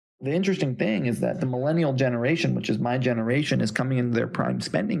the interesting thing is that the millennial generation, which is my generation, is coming into their prime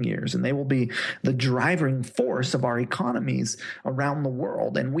spending years, and they will be the driving force of our economies around the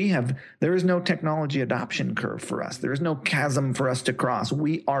world. And there is no technology adoption curve for us. There is no chasm for us to cross.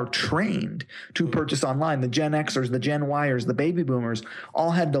 We are trained to purchase online. The Gen Xers, the Gen Yers, the baby boomers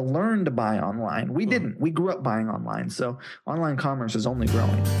all had to learn to buy online. We didn't. We grew up buying online. So online commerce is only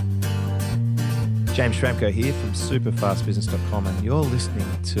growing. James Schramko here from superfastbusiness.com, and you're listening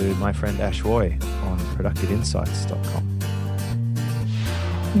to my friend Ash Roy on productiveinsights.com.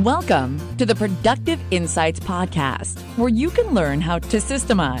 Welcome to the Productive Insights Podcast, where you can learn how to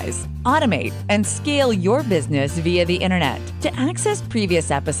systemize, automate, and scale your business via the internet. To access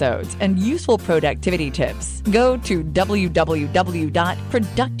previous episodes and useful productivity tips, go to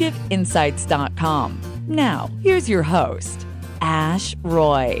www.productiveinsights.com. Now, here's your host, Ash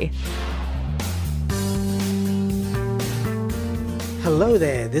Roy. Hello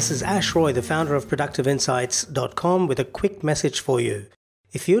there, this is Ash Roy, the founder of productiveinsights.com, with a quick message for you.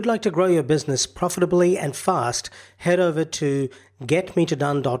 If you'd like to grow your business profitably and fast, head over to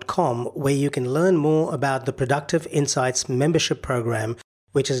getmetodone.com, where you can learn more about the Productive Insights membership program,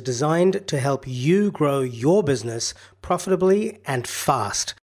 which is designed to help you grow your business profitably and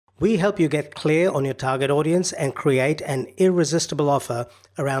fast. We help you get clear on your target audience and create an irresistible offer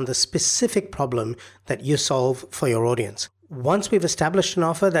around the specific problem that you solve for your audience. Once we've established an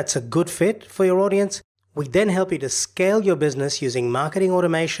offer that's a good fit for your audience, we then help you to scale your business using marketing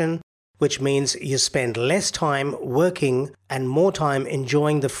automation, which means you spend less time working and more time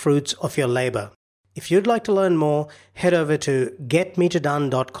enjoying the fruits of your labor. If you'd like to learn more, head over to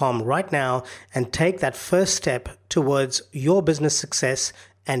getmetodone.com right now and take that first step towards your business success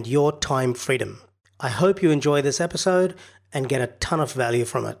and your time freedom. I hope you enjoy this episode and get a ton of value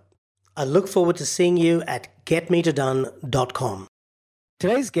from it. I look forward to seeing you at getmetodone.com.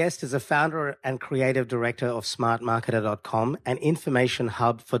 Today's guest is a founder and creative director of smartmarketer.com, an information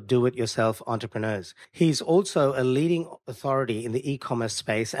hub for do-it-yourself entrepreneurs. He's also a leading authority in the e-commerce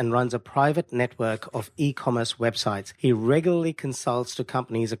space and runs a private network of e-commerce websites. He regularly consults to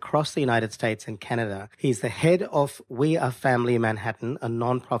companies across the United States and Canada. He's the head of We Are Family Manhattan, a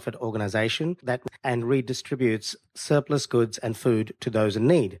non-profit organization that redistributes surplus goods and food to those in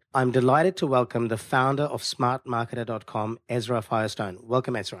need. I'm delighted to welcome the founder of smartmarketer.com, Ezra Firestone.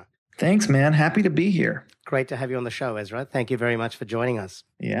 Welcome, Ezra. Thanks, man. Happy to be here. Great to have you on the show, Ezra. Thank you very much for joining us.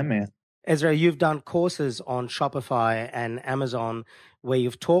 Yeah, man. Ezra, you've done courses on Shopify and Amazon where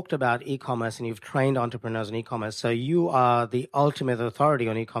you've talked about e-commerce and you've trained entrepreneurs in e-commerce. So you are the ultimate authority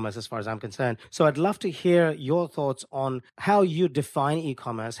on e-commerce as far as I'm concerned. So I'd love to hear your thoughts on how you define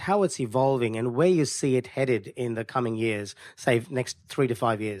e-commerce, how it's evolving, and where you see it headed in the coming years, say next 3 to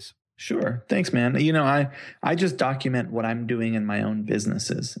 5 years. Sure. Thanks, man. You know, I just document what I'm doing in my own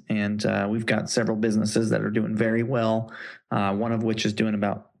businesses. And we've got several businesses that are doing very well, one of which is doing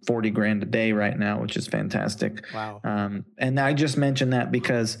about 40 grand a day right now, which is fantastic. Wow. And I just mentioned that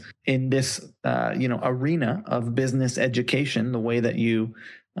because in this, arena of business education, the way that you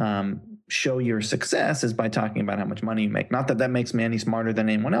show your success is by talking about how much money you make. Not that that makes me any smarter than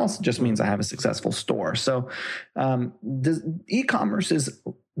anyone else. It just means I have a successful store. So e-commerce is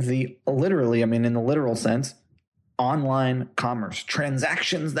literally, in the literal sense, online commerce,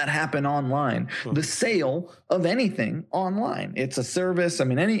 transactions that happen online, the sale of anything online. It's a service.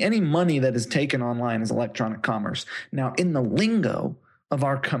 Any money that is taken online is electronic commerce. Now, in the lingo of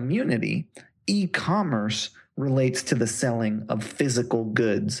our community, e-commerce relates to the selling of physical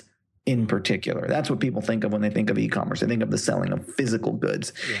goods in particular. That's what people think of when they think of e-commerce. They think of the selling of physical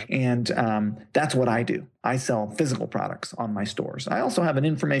goods. Yeah. And that's what I do. I sell physical products on my stores. I also have an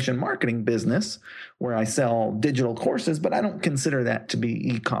information marketing business where I sell digital courses, but I don't consider that to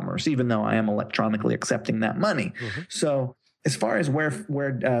be e-commerce, even though I am electronically accepting that money. Mm-hmm. So as far as where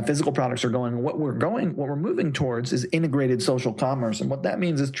physical products are going, what we're moving towards is integrated social commerce. And what that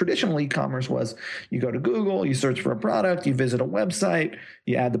means is traditional e-commerce was you go to Google, you search for a product, you visit a website,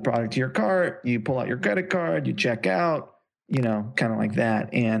 you add the product to your cart, you pull out your credit card, you check out, kind of like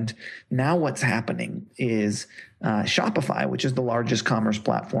that. And now what's happening is Shopify, which is the largest commerce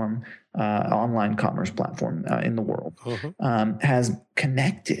platform, online commerce platform in the world, has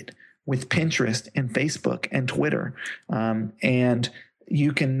connected with Pinterest and Facebook and Twitter. And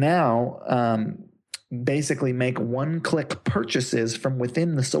you can now basically make one-click purchases from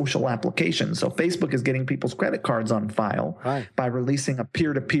within the social application. So Facebook is getting people's credit cards on file by releasing a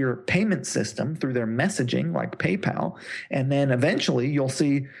peer-to-peer payment system through their messaging like PayPal. And then eventually you'll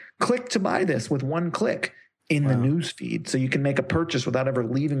see click to buy this with one click in the news feed. So you can make a purchase without ever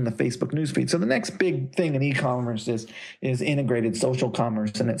leaving the Facebook news feed. So the next big thing in e-commerce is integrated social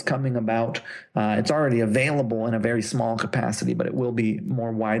commerce, and it's coming about. It's already available in a very small capacity, but it will be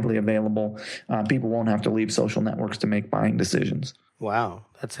more widely available. People won't have to leave social networks to make buying decisions. Wow,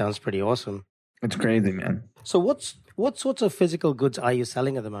 that sounds pretty awesome. It's crazy, man. So what sorts of physical goods are you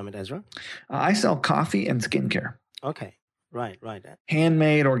selling at the moment, Ezra? I sell coffee and skincare. Okay. Right.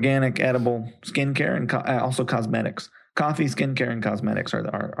 Handmade, organic, edible skincare, and also cosmetics. Coffee, skincare, and cosmetics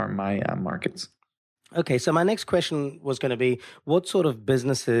are my markets. Okay, so my next question was going to be, what sort of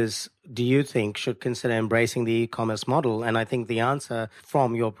businesses do you think should consider embracing the e-commerce model? And I think the answer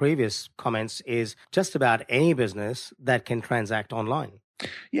from your previous comments is just about any business that can transact online.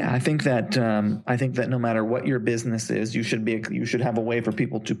 Yeah, I think that no matter what your business is, you should have a way for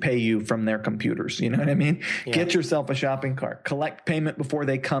people to pay you from their computers. You know what I mean? Yeah. Get yourself a shopping cart, collect payment before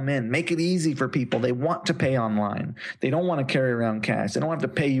they come in, make it easy for people. They want to pay online. They don't want to carry around cash. They don't have to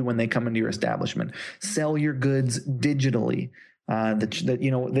pay you when they come into your establishment. Sell your goods digitally.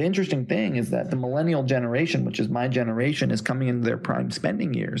 The interesting thing is that the millennial generation, which is my generation, is coming into their prime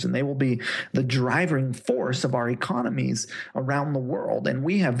spending years, and they will be the driving force of our economies around the world. And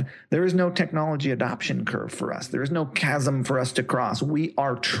there is no technology adoption curve for us. There is no chasm for us to cross. We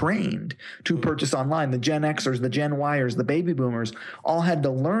are trained to purchase online. The Gen Xers, the Gen Yers, the baby boomers all had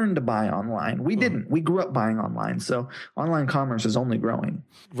to learn to buy online. We didn't. We grew up buying online. So online commerce is only growing.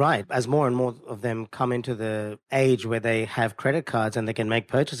 Right. As more and more of them come into the age where they have credit cards and they can make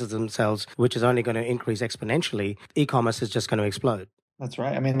purchases themselves, which is only going to increase exponentially, e-commerce is just going to explode. That's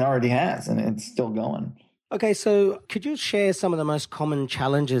right. I mean, it already has, and it's still going. Okay, so could you share some of the most common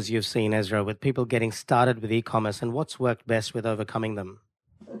challenges you've seen, Ezra, with people getting started with e-commerce, and what's worked best with overcoming them?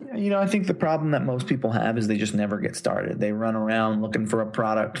 I think the problem that most people have is they just never get started. They run around looking for a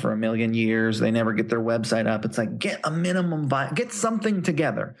product for a million years. They never get their website up. It's like, get a minimum, get something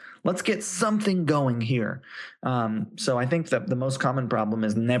together. Let's get something going here. So I think that the most common problem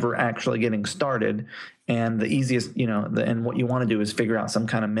is never actually getting started. And the easiest, and what you want to do is figure out some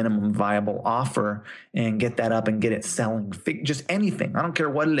kind of minimum viable offer and get that up and get it selling. Just anything. I don't care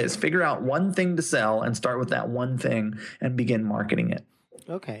what it is. Figure out one thing to sell and start with that one thing and begin marketing it.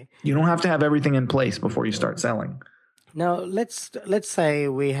 Okay. You don't have to have everything in place before you start selling. Now, let's say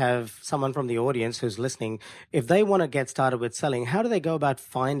we have someone from the audience who's listening. If they want to get started with selling, how do they go about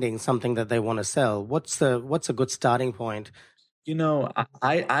finding something that they want to sell? What's a good starting point?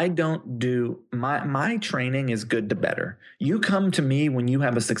 I don't do my training is good to better. You come to me when you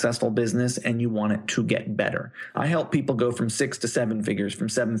have a successful business and you want it to get better. I help people go from 6 to 7 figures, from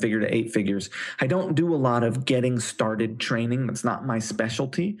 7 figure to 8 figures. I don't do a lot of getting started training. That's not my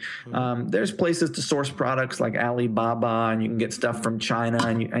specialty. There's places to source products like Alibaba, and you can get stuff from China.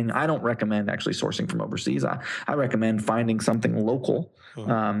 And I don't recommend actually sourcing from overseas. I recommend finding something local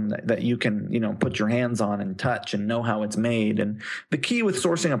that you can, put your hands on and touch and know how it's made. And the key with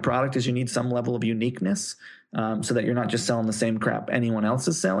sourcing a product is you need some level of uniqueness so that you're not just selling the same crap anyone else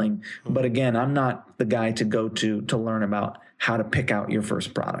is selling. But again, I'm not the guy to go to learn about how to pick out your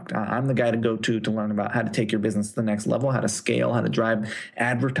first product. I'm the guy to go to learn about how to take your business to the next level, how to scale, how to drive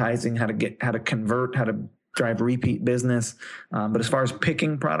advertising, how to convert, how to drive repeat business. But as far as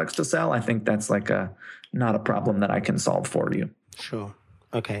picking products to sell, I think that's not a problem that I can solve for you. Sure.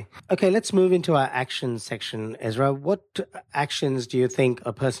 Okay, let's move into our action section, Ezra. What actions do you think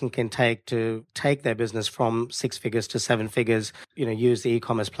a person can take to take their business from 6 figures to 7 figures, use the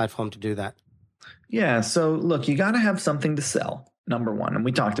e-commerce platform to do that? Yeah, so look, you got to have something to sell. Number one, and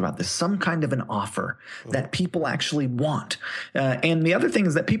we talked about this, some kind of an offer that people actually want. And the other thing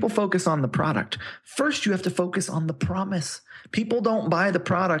is that people focus on the product. First, you have to focus on the promise. People don't buy the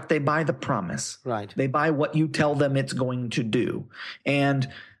product, they buy the promise. Right. They buy what you tell them it's going to do.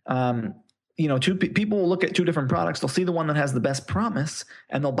 And, people will look at 2 different products. They'll see the one that has the best promise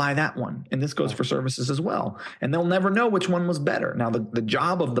and they'll buy that one. And this goes for services as well. And they'll never know which one was better. Now, the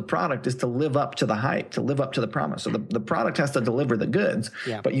job of the product is to live up to the hype, to live up to the promise. So the product has to deliver the goods,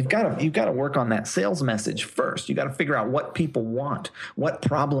 but you've got to work on that sales message first. You got to figure out what people want. What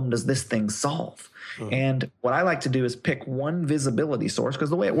problem does this thing solve? And what I like to do is pick one visibility source, because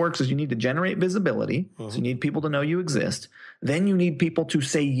the way it works is you need to generate visibility. So you need people to know you exist. Then you need people to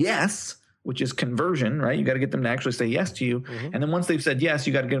say yes, which is conversion, right? You got to get them to actually say yes to you. And then once they've said yes,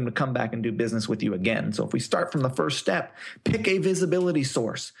 you got to get them to come back and do business with you again. So if we start from the first step, pick a visibility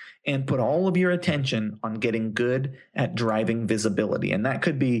source and put all of your attention on getting good at driving visibility. And that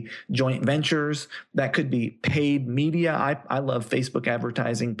could be joint ventures. That could be paid media. I love Facebook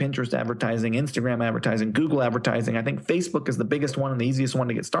advertising, Pinterest advertising, Instagram advertising, Google advertising. I think Facebook is the biggest one and the easiest one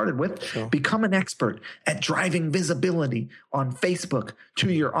to get started with. Sure. Become an expert at driving visibility on Facebook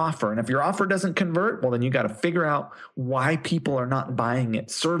to your offer. And if your offer doesn't convert, well, then you got to figure out why people are not buying it.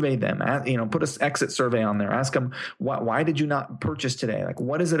 Survey them, put an exit survey on there. Ask them, why did you not purchase today? Like,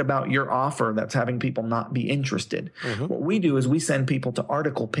 what is it about your offer that's having people not be interested? What we do is we send people to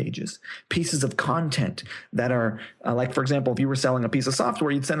article pages, pieces of content that are like, for example, if you were selling a piece of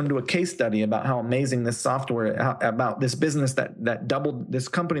software, you'd send them to a case study about how amazing this software, about this business that doubled, this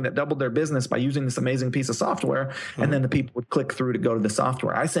company that doubled their business by using this amazing piece of software. And then the people would click through to go to the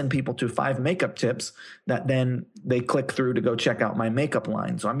software. I send people to 5 makeup tips that then they click through to go check out my makeup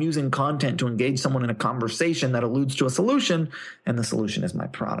line. So I'm using content to engage someone in a conversation that alludes to a solution, and the solution is my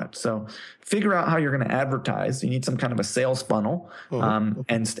product. So figure out how you're going to advertise. You need some kind of a sales funnel,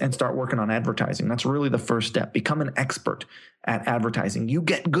 and start working on advertising. That's really the first step. Become an expert at advertising. You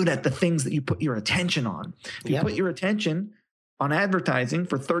get good at the things that you put your attention on. If you put your attention on advertising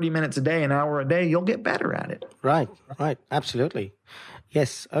for 30 minutes a day, an hour a day, you'll get better at it. Right. Absolutely.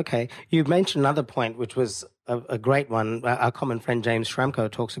 Yes. Okay. You mentioned another point, which was a great one. Our common friend, James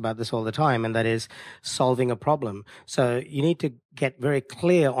Schramko, talks about this all the time, and that is solving a problem. So you need to get very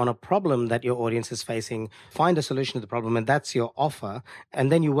clear on a problem that your audience is facing, find a solution to the problem, and that's your offer.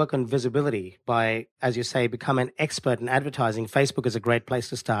 And then you work on visibility by, as you say, become an expert in advertising. Facebook is a great place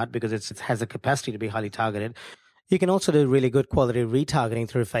to start because it has the capacity to be highly targeted. You can also do really good quality retargeting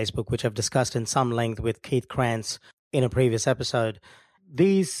through Facebook, which I've discussed in some length with Keith Krantz in a previous episode.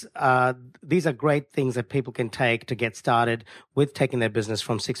 These are great things that people can take to get started with taking their business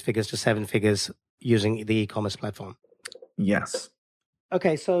from 6 figures to 7 figures using the e-commerce platform. Yes.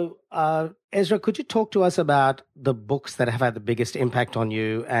 Okay, so Ezra, could you talk to us about the books that have had the biggest impact on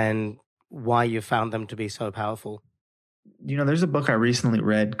you and why you found them to be so powerful? There's a book I recently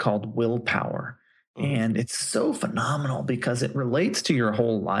read called Willpower. And it's so phenomenal because it relates to your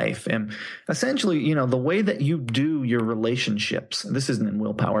whole life. And essentially, the way that you do your relationships, this isn't in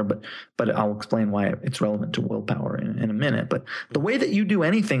Willpower, but I'll explain why it's relevant to Willpower in a minute. But the way that you do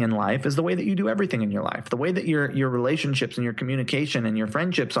anything in life is the way that you do everything in your life. The way that your relationships and your communication and your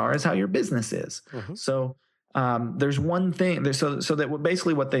friendships are is how your business is. So there's one thing, so that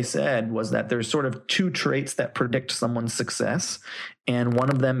basically what they said was that there's sort of 2 traits that predict someone's success. And one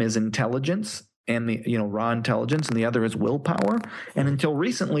of them is intelligence, and the raw intelligence, and the other is willpower. And until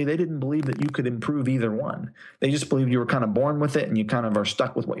recently, they didn't believe that you could improve either one. They just believed you were kind of born with it and you kind of are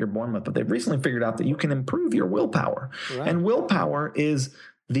stuck with what you're born with. But they've recently figured out that you can improve your willpower. Right. And willpower is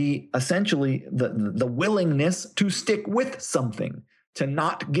essentially the willingness to stick with something, to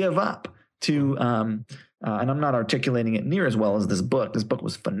not give up, to and I'm not articulating it near as well as this book. This book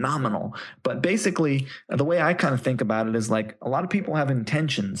was phenomenal. But basically, the way I kind of think about it is like a lot of people have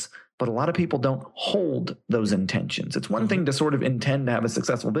intentions, but a lot of people don't hold those intentions. It's one thing to sort of intend to have a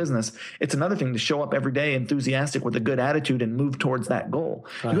successful business. It's another thing to show up every day enthusiastic with a good attitude and move towards that goal.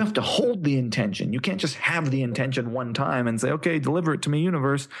 Right. You have to hold the intention. You can't just have the intention one time and say, okay, deliver it to me,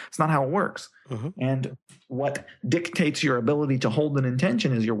 universe. It's not how it works. And what dictates your ability to hold an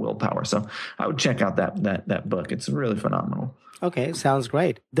intention is your willpower. So I would check out that book. It's really phenomenal. Okay, sounds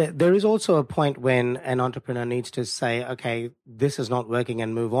great. There is also a point when an entrepreneur needs to say, okay, this is not working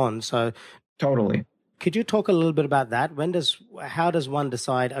and move on. So totally. Could you talk a little bit about that? How does one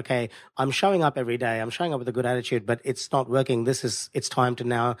decide, okay, I'm showing up every day, I'm showing up with a good attitude, but it's not working. It's time to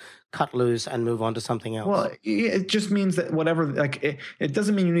now cut loose and move on to something else? Well, it just means that it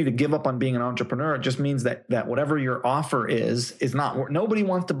doesn't mean you need to give up on being an entrepreneur. It just means that whatever your offer is not, nobody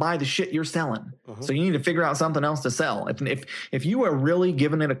wants to buy the shit you're selling. So you need to figure out something else to sell. If you are really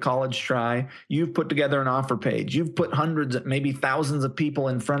giving it a college try, you've put together an offer page, you've put hundreds, maybe thousands of people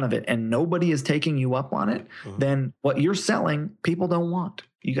in front of it, and nobody is taking you up on it, then what you're selling, people don't want.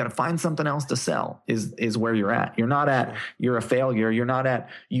 You got to find something else to sell is where you're at. You're not at, you're a failure. You're not at,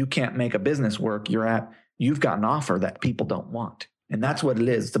 you can't make a business work. You're at, you've got an offer that people don't want. And that's what it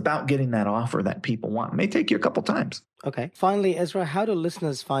is. It's about getting that offer that people want. It may take you a couple times. Okay. Finally, Ezra, how do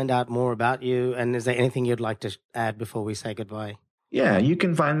listeners find out more about you? And is there anything you'd like to add before we say goodbye? Yeah, you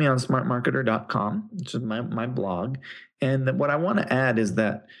can find me on smartmarketer.com, which is my blog. And what I want to add is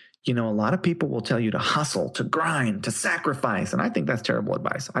that, a lot of people will tell you to hustle, to grind, to sacrifice. And I think that's terrible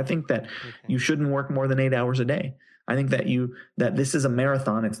advice. I think that you shouldn't work more than 8 hours a day. I think that this is a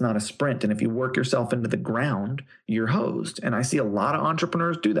marathon. It's not a sprint. And if you work yourself into the ground, you're hosed. And I see a lot of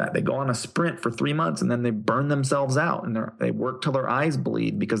entrepreneurs do that. They go on a sprint for 3 months and then they burn themselves out and they work till their eyes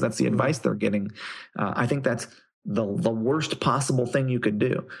bleed because that's the advice they're getting. I think that's the worst possible thing you could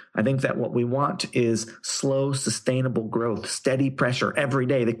do. I think that what we want is slow, sustainable growth, steady pressure every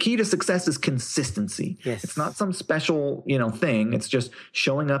day. The key to success is consistency. Yes. It's not some special, thing. It's just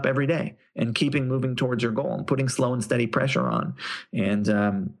showing up every day and keeping moving towards your goal and putting slow and steady pressure on. And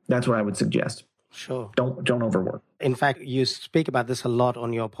that's what I would suggest. Sure. Don't overwork. In fact, you speak about this a lot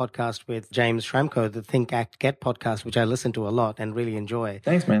on your podcast with James Schramko, the Think, Act, Get podcast, which I listen to a lot and really enjoy.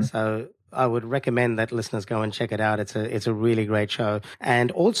 Thanks, man. So I would recommend that listeners go and check it out. It's a really great show.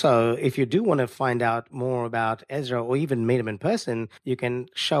 And also, if you do want to find out more about Ezra or even meet him in person, you can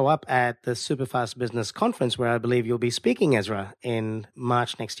show up at the Superfast Business Conference, where I believe you'll be speaking, Ezra, in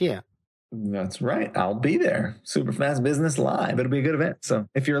March next year. That's right. I'll be there. Superfast Business Live. It'll be a good event. So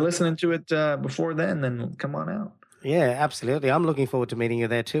if you're listening to it before then come on out. Yeah, absolutely. I'm looking forward to meeting you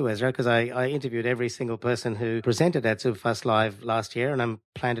there too, Ezra, because I interviewed every single person who presented at Superfast Live last year, and I'm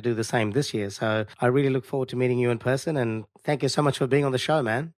planning to do the same this year. So I really look forward to meeting you in person, and thank you so much for being on the show,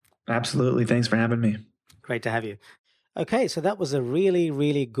 man. Absolutely. Thanks for having me. Great to have you. Okay, so that was a really,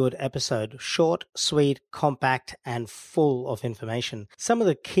 really good episode. Short, sweet, compact, and full of information. Some of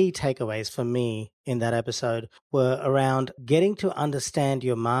the key takeaways for me in that episode were around getting to understand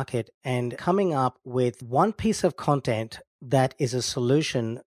your market and coming up with one piece of content that is a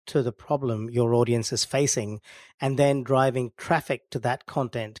solution to the problem your audience is facing, and then driving traffic to that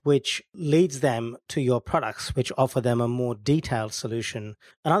content, which leads them to your products, which offer them a more detailed solution.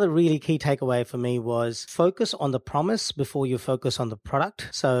 Another really key takeaway for me was focus on the promise before you focus on the product.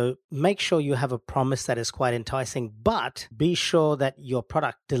 So make sure you have a promise that is quite enticing, but be sure that your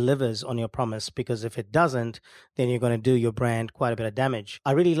product delivers on your promise, because if it doesn't, then you're going to do your brand quite a bit of damage.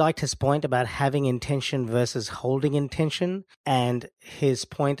 I really liked his point about having intention versus holding intention, and his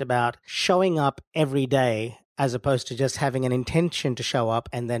point about showing up every day as opposed to just having an intention to show up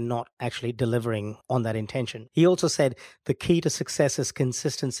and then not actually delivering on that intention. He also said the key to success is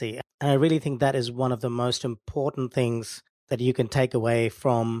consistency. And I really think that is one of the most important things that you can take away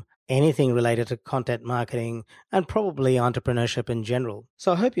from anything related to content marketing and probably entrepreneurship in general.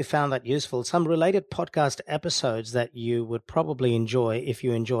 So I hope you found that useful. Some related podcast episodes that you would probably enjoy if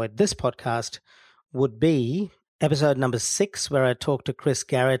you enjoyed this podcast would be episode number 6, where I talked to Chris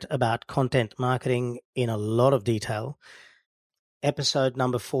Garrett about content marketing in a lot of detail. Episode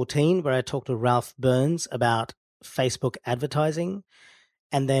number 14, where I talked to Ralph Burns about Facebook advertising.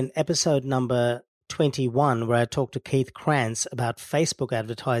 And then episode number 21, where I talked to Keith Krantz about Facebook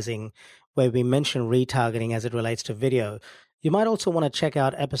advertising, where we mentioned retargeting as it relates to video. You might also want to check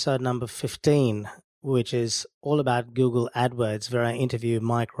out episode number 15, which is all about Google AdWords, where I interview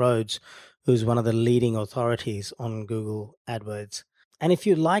Mike Rhodes, who's one of the leading authorities on Google AdWords. And if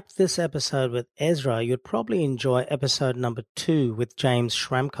you liked this episode with Ezra, you'd probably enjoy episode number 2 with James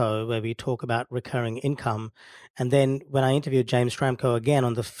Schramko, where we talk about recurring income. And then when I interviewed James Schramko again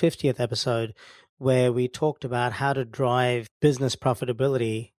on the 50th episode, where we talked about how to drive business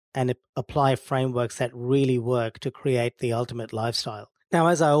profitability and apply frameworks that really work to create the ultimate lifestyle. Now,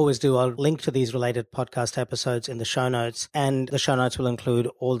 as I always do, I'll link to these related podcast episodes in the show notes, and the show notes will include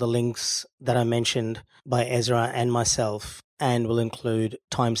all the links that I mentioned by Ezra and myself, and will include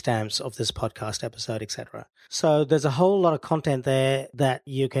timestamps of this podcast episode, etc. So there's a whole lot of content there that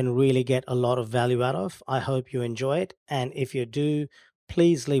you can really get a lot of value out of. I hope you enjoy it. And if you do,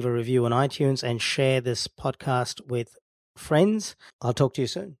 please leave a review on iTunes and share this podcast with friends. I'll talk to you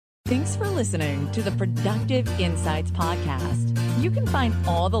soon. Thanks for listening to the Productive Insights Podcast. You can find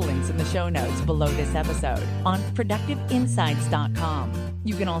all the links in the show notes below this episode on productiveinsights.com.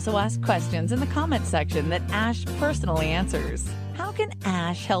 You can also ask questions in the comment section that Ash personally answers. How can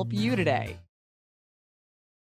Ash help you today?